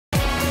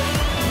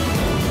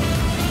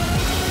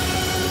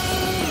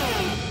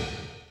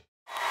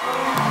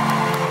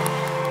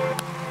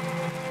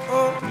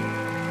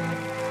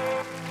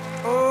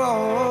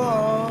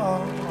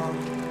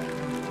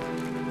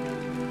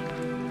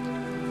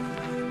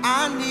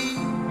I need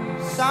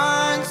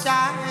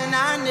sunshine,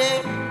 I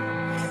need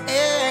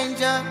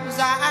angels,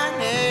 I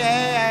need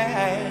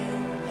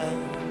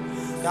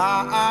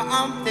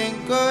something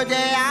good,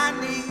 I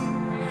need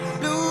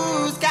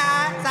blue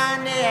skies, I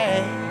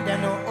need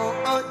and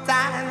old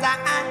times, I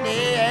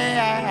need.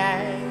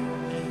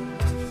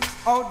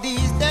 Oh,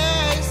 these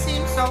days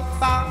seem so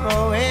far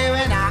away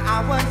when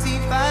I wasn't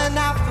even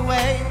half the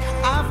way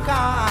I've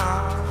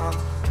come.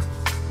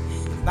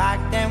 Back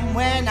then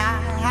when I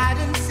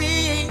hadn't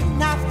seen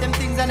half them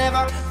things I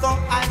never thought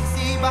I'd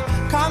see, but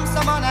come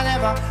someone I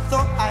never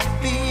thought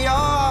I'd be.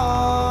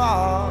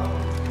 Oh,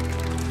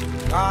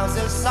 'cause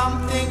there's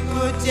something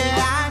good, yeah,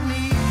 I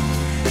need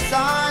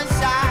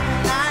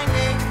sunshine, I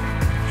need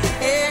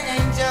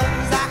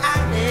angels, I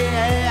need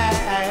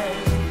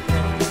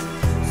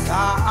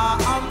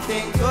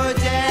something good,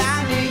 yeah, I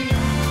need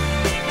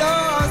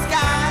those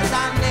skies,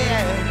 I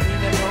need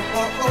the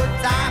old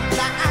times,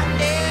 I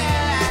need.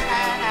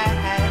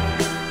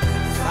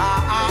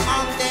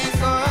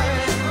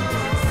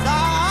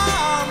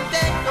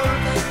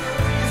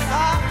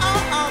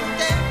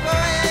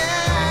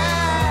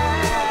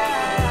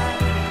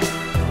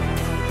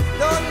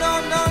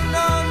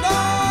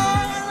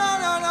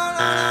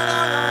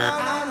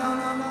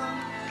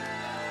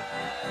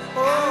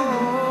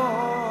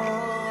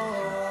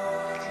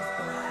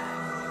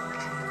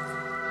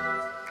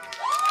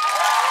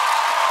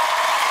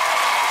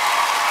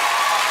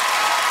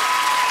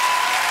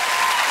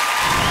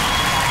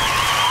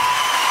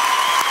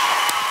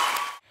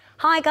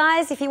 Hi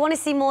guys, if you want to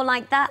see more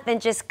like that, then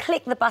just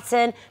click the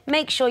button,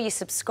 make sure you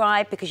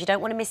subscribe because you don't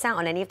want to miss out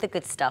on any of the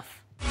good stuff.